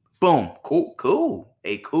mask. Boom. Cool.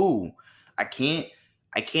 Hey, cool. I can't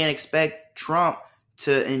expect Trump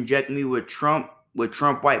to inject me with Trump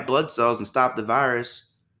white blood cells and stop the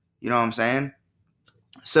virus. You know what I'm saying?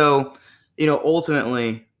 So,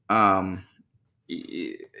 ultimately, I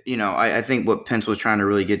think what Pence was trying to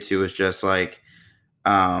really get to is just like,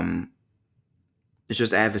 it's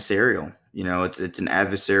just adversarial. It's an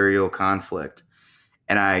adversarial conflict,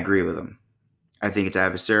 and I agree with him. I think it's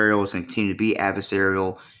adversarial. It's going to continue to be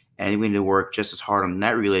adversarial, and we need to work just as hard on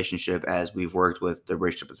that relationship as we've worked with the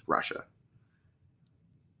relationship with Russia.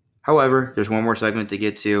 However, there's one more segment to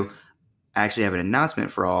get to. I actually have an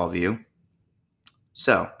announcement for all of you.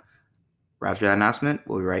 So, right after that announcement,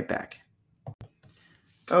 we'll be right back.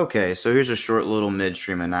 Okay, so here's a short little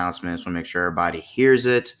midstream announcement. Just want to make sure everybody hears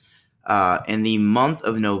it. In the month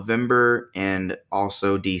of November and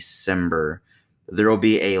also December, there will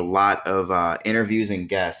be a lot of interviews and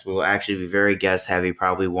guests. We will actually be very guest heavy,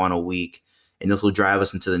 probably one a week, and this will drive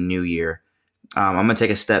us into the new year. I'm going to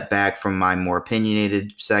take a step back from my more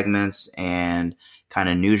opinionated segments and kind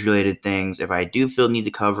of news related things. If I do feel need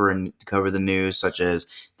to cover the news, such as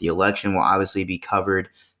the election will obviously be covered,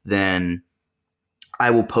 then I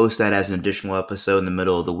will post that as an additional episode in the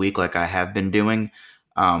middle of the week, like I have been doing.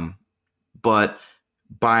 But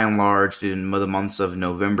by and large, in the months of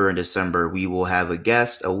November and December, we will have a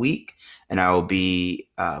guest a week, and I will be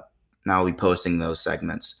posting those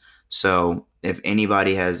segments. So if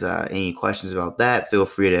anybody has any questions about that, feel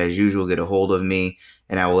free to, as usual, get a hold of me,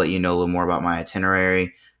 and I will let you know a little more about my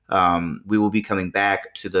itinerary. We will be coming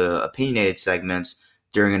back to the opinionated segments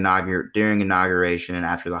during inauguration and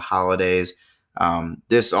after the holidays.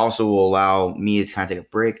 This also will allow me to kind of take a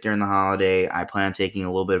break during the holiday. I plan on taking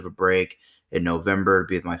a little bit of a break in November to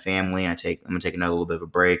be with my family, and I'm gonna take another little bit of a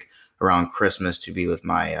break around Christmas to be with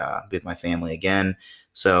my family again.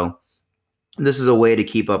 So this is a way to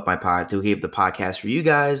keep the podcast for you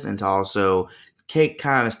guys, and to also take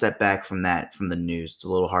kind of a step back from the news. It's a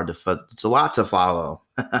little hard it's a lot to follow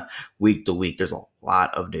week to week. There's a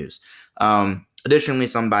lot of news. Additionally,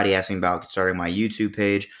 somebody asked me about starting my YouTube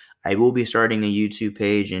page. I will be starting a YouTube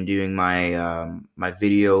page and doing my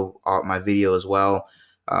video as well.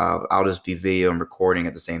 I'll just be video and recording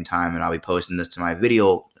at the same time, and I'll be posting this to my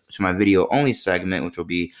video only segment, which will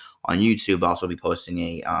be on YouTube. I'll also be posting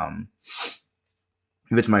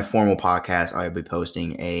if it's my formal podcast, I'll be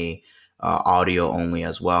posting a audio only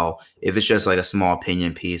as well. If it's just like a small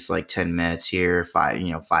opinion piece, like 10 minutes here, 5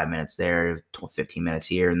 minutes there, 15 minutes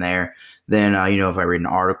here and there, then if I read an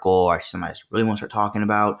article or somebody really wants to start talking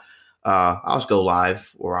about, I'll just go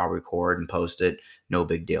live, or I'll record and post it. No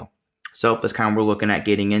big deal. So that's kind of what we're looking at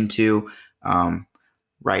getting into.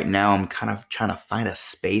 Right now, I'm kind of trying to find a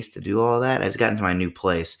space to do all that. I just got into my new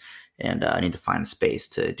place, and I need to find a space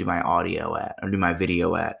to do my audio at, or do my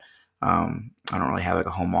video at. I don't really have like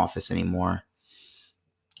a home office anymore.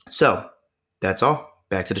 So that's all.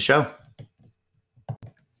 Back to the show.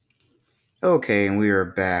 Okay, and we are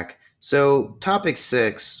back. So topic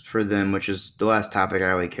 6 for them, which is the last topic I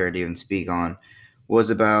really cared to even speak on, was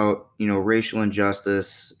about racial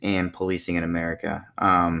injustice and policing in America.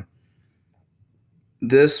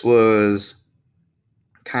 This was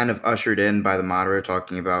kind of ushered in by the moderator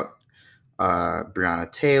talking about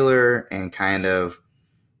Breonna Taylor and kind of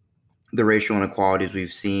the racial inequalities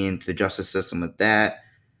we've seen to the justice system with that,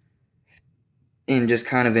 and just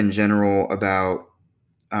kind of in general about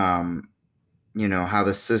how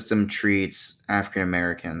the system treats African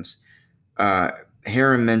Americans.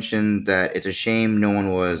 Heron mentioned that it's a shame no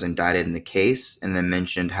one was indicted in the case, and then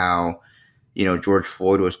mentioned how George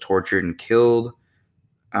Floyd was tortured and killed.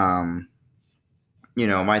 My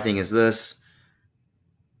thing is this: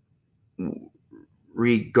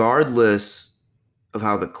 regardless of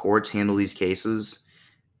how the courts handle these cases,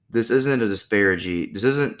 this isn't a disparity. This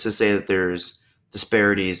isn't to say that there's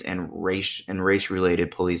disparities in race related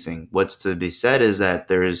policing. What's to be said is that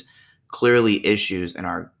there's clearly issues in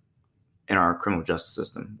our criminal justice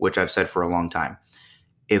system, which I've said for a long time.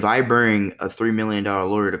 If I bring a $3 million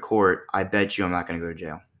lawyer to court, I bet you I'm not going to go to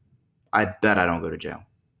jail. I bet I don't go to jail.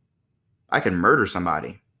 I can murder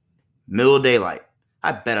somebody, middle of daylight.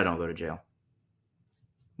 I bet I don't go to jail.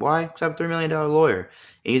 Why? Because I have a $3 million lawyer.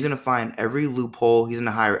 And he's going to find every loophole. He's going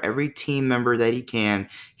to hire every team member that he can.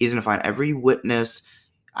 He's going to find every witness.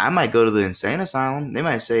 I might go to the insane asylum. They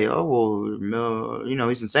might say, oh, well,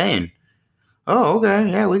 he's insane. Oh, okay.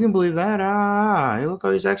 Yeah, we can believe that. Hey, look,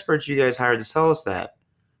 all these experts you guys hired to tell us that.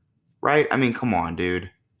 Right? I mean, come on, dude.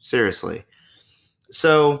 Seriously.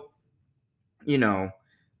 So, the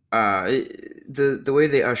way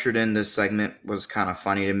they ushered in this segment was kind of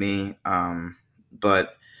funny to me.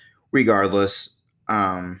 But regardless,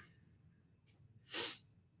 Harris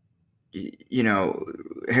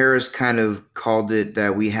kind of called it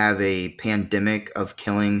that we have a pandemic of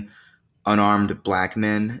killing unarmed black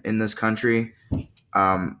men in this country.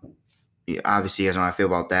 Obviously, you guys know how I feel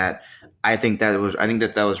about that. I think that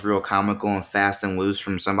was real comical and fast and loose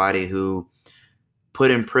from somebody who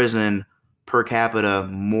put in prison per capita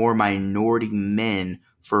more minority men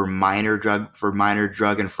for minor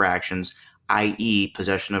drug infractions, i.e.,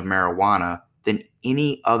 possession of marijuana, than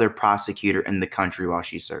any other prosecutor in the country while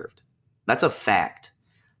she served. That's a fact.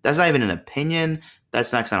 That's not even an opinion.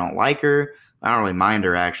 That's not because I don't like her. I don't really mind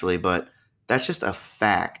her, actually, but that's just a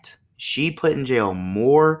fact. She put in jail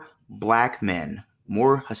more black men,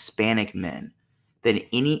 more Hispanic men, than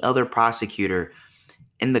any other prosecutor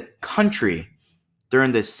in the country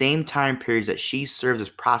during the same time periods that she served as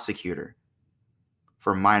prosecutor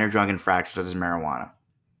for minor drug infractions such as marijuana.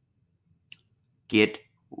 Get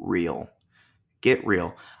real. Get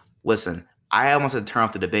real. Listen, I almost had to turn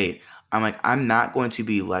off the debate. I'm like, I'm not going to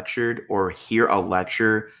be lectured or hear a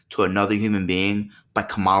lecture to another human being by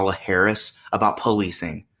Kamala Harris about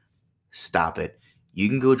policing. Stop it. You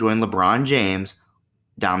can go join LeBron James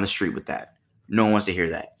down the street with that. No one wants to hear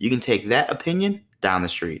that. You can take that opinion down the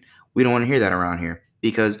street. We don't want to hear that around here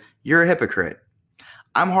because you're a hypocrite.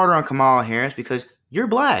 I'm harder on Kamala Harris because you're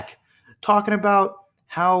black. Talking about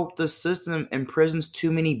how the system imprisons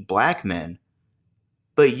too many black men.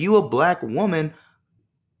 But you, a black woman,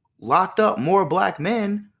 locked up more black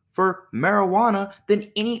men for marijuana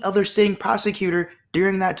than any other sitting prosecutor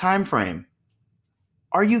during that time frame.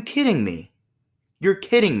 Are you kidding me? You're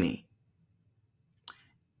kidding me.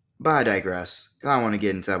 But I digress. I don't want to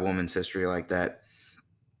get into that woman's history like that.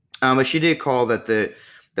 But she did call that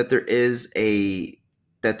that there is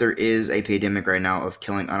a pandemic right now of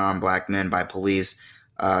killing unarmed black men by police.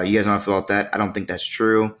 You guys know how I feel about that. I don't think that's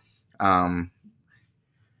true.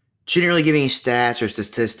 She didn't really give any stats or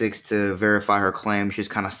statistics to verify her claim. She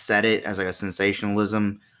just kind of said it as like a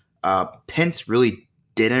sensationalism. Pence really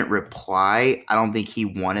didn't reply. I don't think he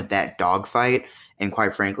wanted that dogfight, and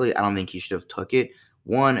quite frankly, I don't think he should have took it.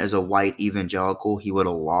 One, as a white evangelical, he would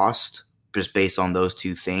have lost just based on those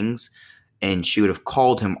two things, and she would have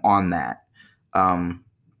called him on that.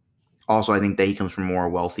 Also, I think that he comes from more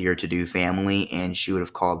wealthier to do family, and she would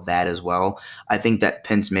have called that as well. I think that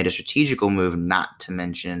Pence made a strategical move not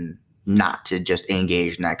to just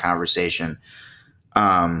engage in that conversation.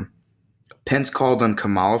 Pence called on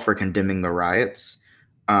Kamala for condemning the riots.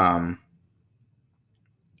 And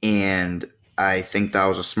I think that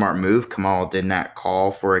was a smart move. Kamala did not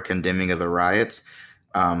call for a condemning of the riots.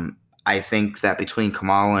 I think that between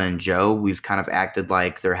Kamala and Joe, we've kind of acted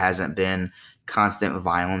like there hasn't been constant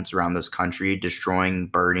violence around this country, destroying,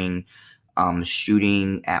 burning,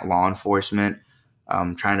 shooting at law enforcement,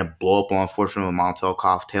 trying to blow up law enforcement with Molotov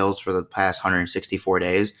cocktails for the past 164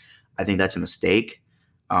 days. I think that's a mistake.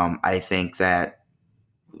 I think that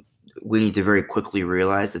we need to very quickly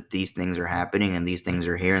realize that these things are happening and these things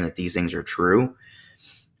are here and that these things are true.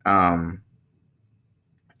 And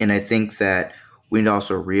I think that we need to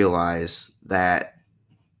also realize that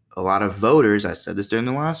a lot of voters, I said this during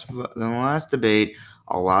the last debate,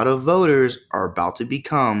 a lot of voters are about to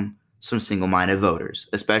become some single-minded voters,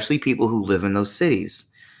 especially people who live in those cities.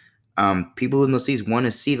 People in those cities want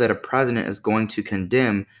to see that a president is going to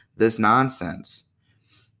condemn this nonsense.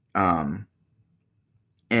 And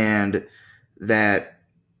that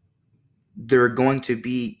they're going to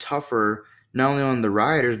be tougher not only on the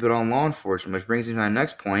rioters but on law enforcement, which brings me to my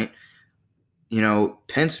next point.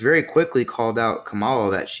 Pence very quickly called out Kamala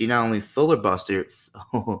that she not only filibustered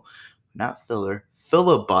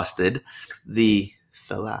the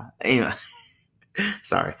anyway,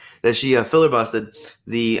 sorry, that she filibustered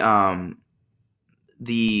the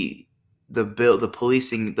bill, the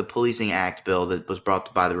policing act bill that was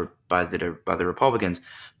brought by the Republicans,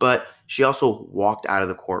 but she also walked out of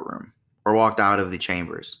the courtroom or walked out of the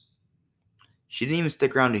chambers. She didn't even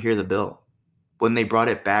stick around to hear the bill. When they brought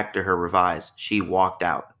it back to her revised, she walked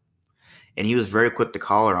out. And he was very quick to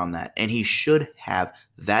call her on that. And he should have.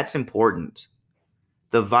 That's important.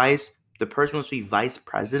 The person wants to be vice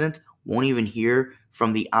president won't even hear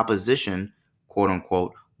from the opposition, quote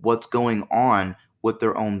unquote, what's going on with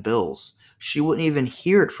their own bills. She wouldn't even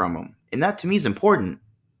hear it from them. And that to me is important.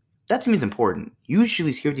 You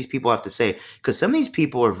usually hear what these people have to say because some of these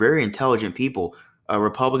people are very intelligent people.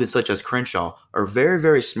 Republicans such as Crenshaw are very,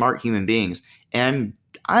 very smart human beings. And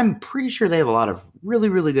I'm pretty sure they have a lot of really,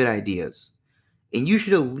 really good ideas. And you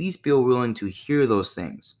should at least be willing to hear those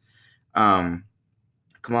things. Kamal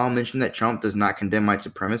mentioned that Trump does not condemn white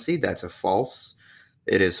supremacy. That's false.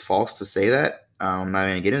 It is false to say that. I'm not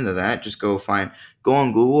going to get into that. Just go on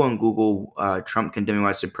Google and Google Trump condemning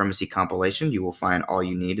white supremacy compilation. You will find all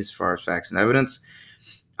you need as far as facts and evidence.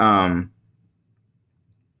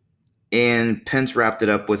 And Pence wrapped it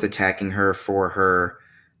up with attacking her for her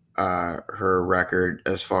record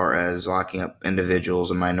as far as locking up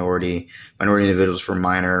individuals and minority individuals for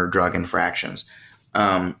minor drug infractions.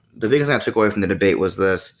 The biggest thing I took away from the debate was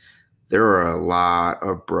this: there are a lot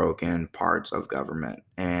of broken parts of government,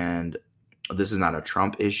 and this is not a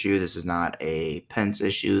Trump issue. This is not a Pence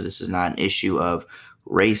issue. This is not an issue of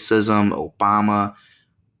racism, Obama.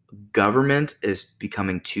 Government is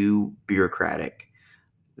becoming too bureaucratic.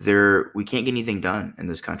 We can't get anything done in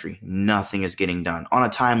this country. Nothing is getting done on a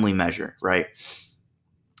timely measure, right?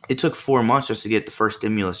 It took 4 months just to get the first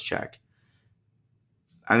stimulus check.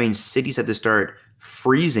 I mean, cities had to start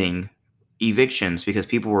freezing evictions because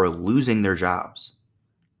people were losing their jobs,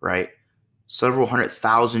 right? Several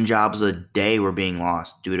 100,000 jobs a day were being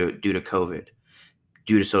lost due to COVID.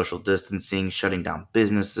 due to social distancing, shutting down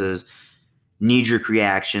businesses, knee-jerk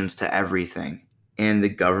reactions to everything. And the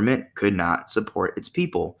government could not support its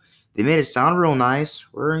people. They made it sound real nice.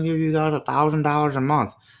 We're gonna give you guys $1,000 a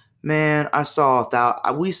month. Man,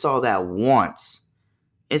 we saw that once.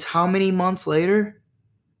 It's how many months later?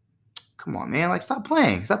 Come on, man. Like, stop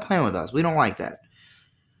playing. Stop playing with us. We don't like that.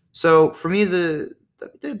 So for me, the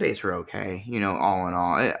debates were okay. All in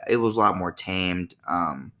all, it was a lot more tamed.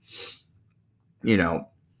 You know,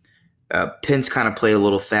 Pence kind of played a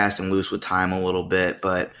little fast and loose with time a little bit,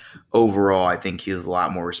 but overall, I think he was a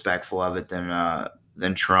lot more respectful of it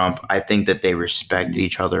than Trump. I think that they respected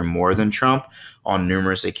each other more than Trump on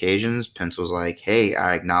numerous occasions. Pence was like, "Hey,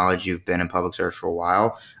 I acknowledge you've been in public service for a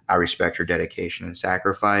while. I respect your dedication and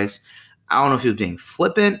sacrifice." I don't know if he was being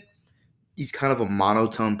flippant. He's kind of a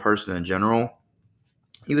monotone person in general.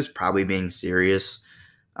 He was probably being serious.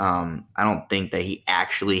 I don't think that he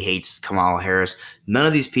actually hates Kamala Harris. None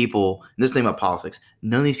of these people, and this thing about politics,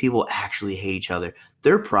 none of these people actually hate each other.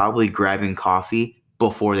 They're probably grabbing coffee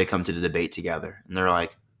before they come to the debate together. And they're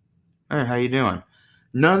like, "Hey, how you doing?"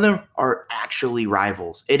 None of them are actually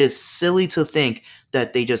rivals. It is silly to think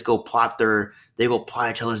that they just they go plot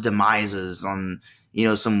each other's demises on,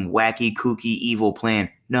 some wacky, kooky, evil plan.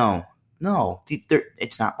 No,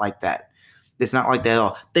 it's not like that. It's not like that at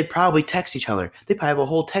all. They probably text each other. They probably have a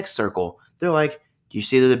whole text circle. They're like, "Do you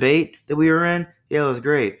see the debate that we were in? Yeah, it was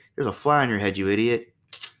great. There's a fly on your head, you idiot."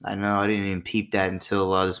 I know, I didn't even peep that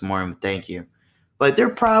until this morning, but thank you. Like, they're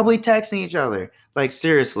probably texting each other. Like,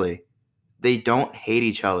 seriously. They don't hate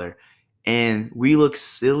each other. And we look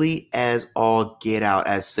silly as all get out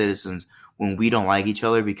as citizens when we don't like each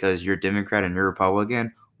other because you're Democrat and you're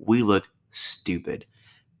Republican. We look stupid.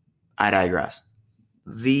 I digress.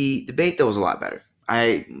 The debate, though, was a lot better.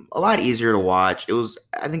 A lot easier to watch.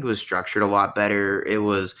 I think it was structured a lot better. It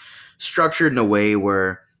was structured in a way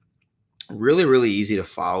where really, really easy to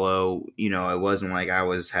follow. It wasn't like I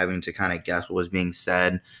was having to kind of guess what was being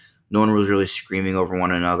said. No one was really screaming over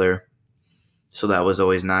one another. So that was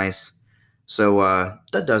always nice. So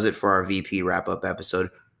that does it for our VP wrap-up episode.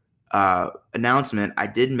 Announcement, I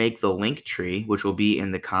did make the link tree, which will be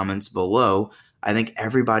in the comments below. I think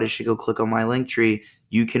everybody should go click on my link tree.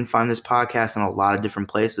 You can find this podcast in a lot of different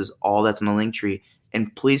places. All that's in the link tree.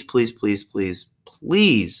 And please, please, please, please,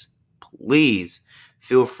 please, please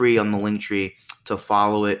feel free on the link tree to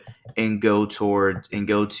follow it and go to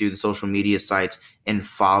the social media sites and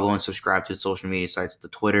follow and subscribe to the social media sites, the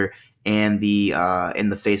Twitter and the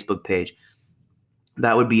Facebook page.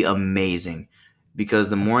 That would be amazing. Because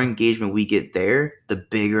the more engagement we get there, the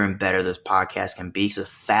bigger and better this podcast can be, because the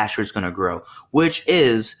faster it's going to grow, which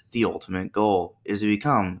is the ultimate goal, is to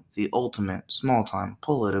become the ultimate small-time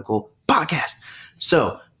political podcast.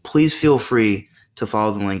 So please feel free to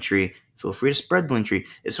follow the link tree. Feel free to spread the link tree.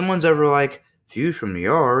 If someone's ever like, "Views from the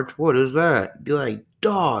Arch, what is that?" Be like,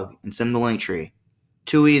 "Dog," and send the link tree.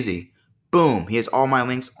 Too easy. Boom. He has all my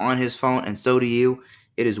links on his phone, and so do you.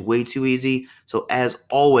 It is way too easy. So as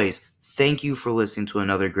always, thank you for listening to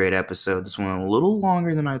another great episode. This one a little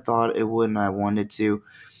longer than I thought it would and I wanted to.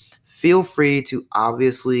 Feel free to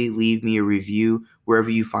obviously leave me a review wherever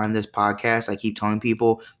you find this podcast. I keep telling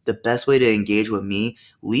people the best way to engage with me,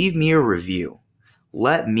 leave me a review.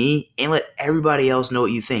 Let me and let everybody else know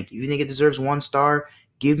what you think. If you think it deserves 1 star,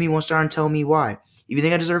 give me 1 star and tell me why. If you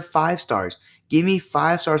think I deserve 5 stars, give me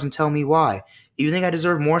 5 stars and tell me why. If you think I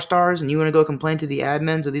deserve more stars and you want to go complain to the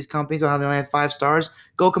admins of these companies on how they only have 5 stars,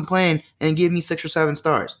 go complain and give me 6 or 7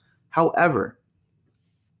 stars. However,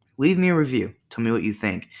 leave me a review. Tell me what you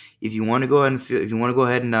think. If you want to go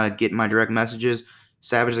ahead and get my direct messages,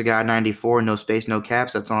 Savage the Guy 94, no space, no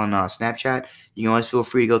caps. That's on Snapchat. You can always feel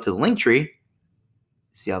free to go to the link tree.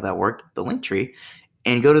 See how that worked? The link tree,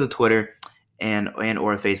 and go to the Twitter and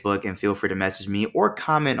or Facebook, and feel free to message me or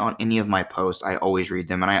comment on any of my posts. I always read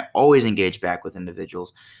them, and I always engage back with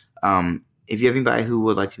individuals. If you have anybody who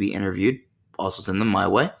would like to be interviewed, also send them my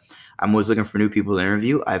way. I'm always looking for new people to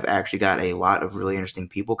interview. I've actually got a lot of really interesting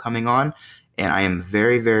people coming on, and I am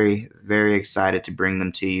very, very, very excited to bring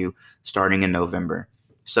them to you starting in November.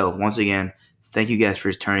 So once again, thank you guys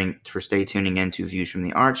for stay tuning in to Views from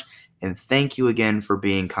the Arch, and thank you again for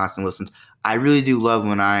being constant listeners. I really do love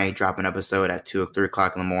when I drop an episode at 2 or 3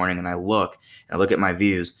 o'clock in the morning and I look at my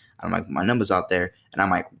views. And I'm like, my numbers out there. And I'm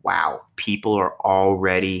like, wow,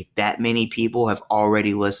 that many people have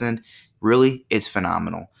already listened. Really, it's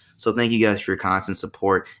phenomenal. So thank you guys for your constant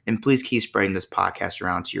support. And please keep spreading this podcast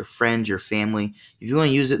around to your friends, your family. If you want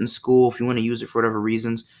to use it in school, if you want to use it for whatever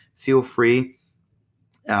reasons, feel free.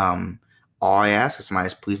 All I ask is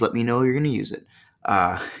somebody, please let me know you're going to use it.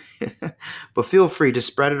 Uh, but feel free to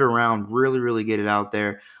spread it around. Really, really get it out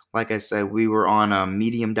there. Like I said, we were on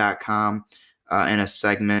medium.com in a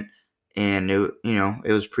segment, and it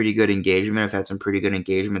was pretty good engagement. I've had some pretty good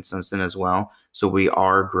engagement since then as well. So we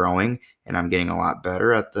are growing, and I'm getting a lot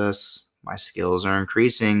better at this. My skills are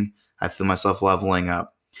increasing. I feel myself leveling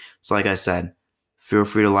up. So like I said, feel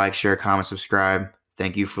free to like, share, comment, subscribe.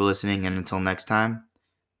 Thank you for listening, and until next time,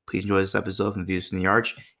 please enjoy this episode from Views from the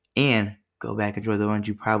Arch, and go back and enjoy the ones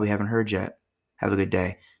you probably haven't heard yet. Have a good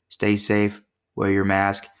day. Stay safe, wear your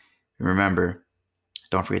mask, and remember,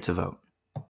 don't forget to vote.